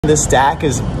This stack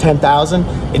is 10,000.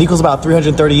 It equals about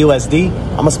 330 USD.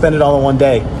 I'm gonna spend it all in one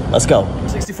day. Let's go.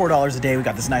 $64 a day. We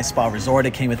got this nice spa resort.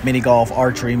 It came with mini golf,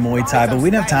 archery, Muay Thai, but we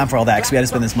didn't have time for all that because we had to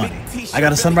spend this money. I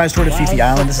got a sunrise tour to Phi Phi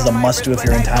Island. This is a must do if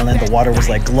you're in Thailand. The water was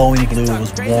like glowing blue. It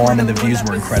was warm and the views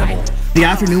were incredible. The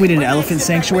afternoon we did an elephant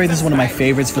sanctuary. This is one of my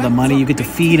favorites for the money. You get to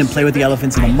feed and play with the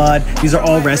elephants in the mud. These are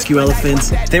all rescue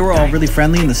elephants. They were all really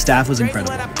friendly and the staff was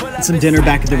incredible. Had some dinner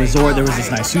back at the resort. There was this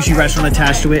nice sushi restaurant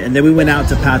attached to it, and then we went out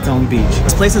to Baht Thailand beach.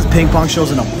 This place has ping pong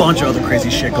shows and a bunch of other crazy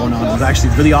shit going on. It was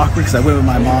actually really awkward because I went with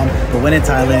my mom, but when in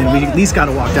Thailand, we at least got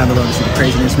to walk down the road to see the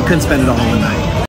craziness. We couldn't spend it all in one night.